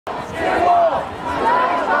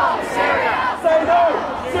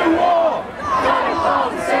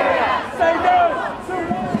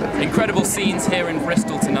Incredible scenes here in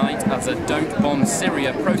Bristol tonight as a Don't Bomb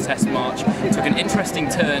Syria protest march took an interesting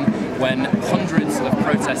turn when hundreds of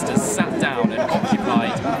protesters sat down and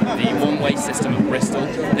occupied the one-way system of Bristol.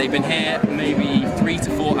 They've been here maybe 3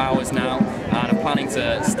 to 4 hours now and are planning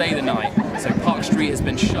to stay the night. So Park Street has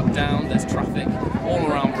been shut down, there's traffic all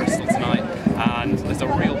around Bristol tonight and there's a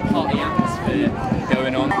real party atmosphere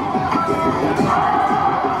going on.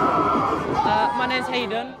 My name's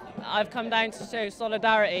Hayden. I've come down to show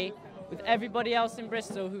solidarity with everybody else in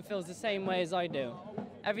Bristol who feels the same way as I do.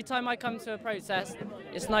 Every time I come to a protest,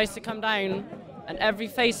 it's nice to come down and every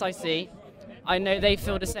face I see, I know they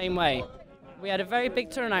feel the same way. We had a very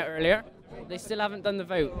big turnout earlier. They still haven't done the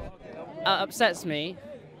vote. It upsets me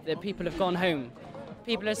that people have gone home.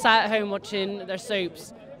 People are sat at home watching their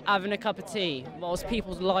soaps, having a cup of tea, whilst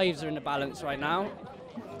people's lives are in the balance right now.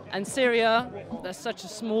 And Syria, that's such a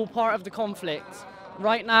small part of the conflict.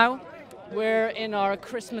 Right now, we're in our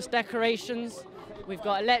Christmas decorations, we've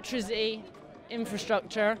got electricity,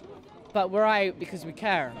 infrastructure, but we're out because we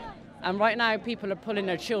care. And right now, people are pulling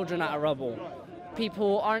their children out of rubble.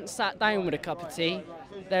 People aren't sat down with a cup of tea,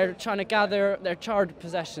 they're trying to gather their charred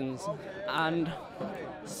possessions, and it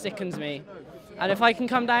sickens me. And if I can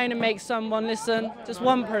come down and make someone listen, just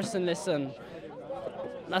one person listen,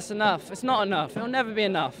 that's enough. It's not enough. It'll never be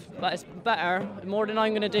enough. But it's better, more than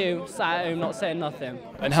I'm going to do, sat at home not saying nothing.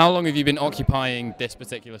 And how long have you been occupying this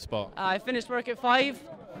particular spot? I finished work at 5.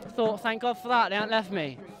 Thought, thank God for that, they haven't left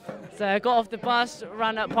me. So I got off the bus,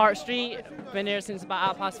 ran up Park Street, been here since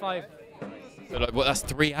about 5:30. So like, well, that's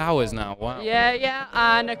 3 hours now, wow. Yeah,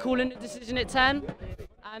 and they're calling the decision at 10.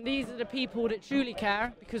 And these are the people that truly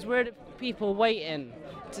care, because we're the people waiting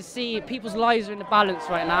to see people's lives are in the balance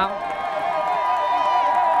right now.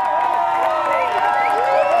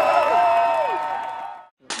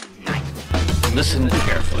 Listen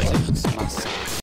carefully.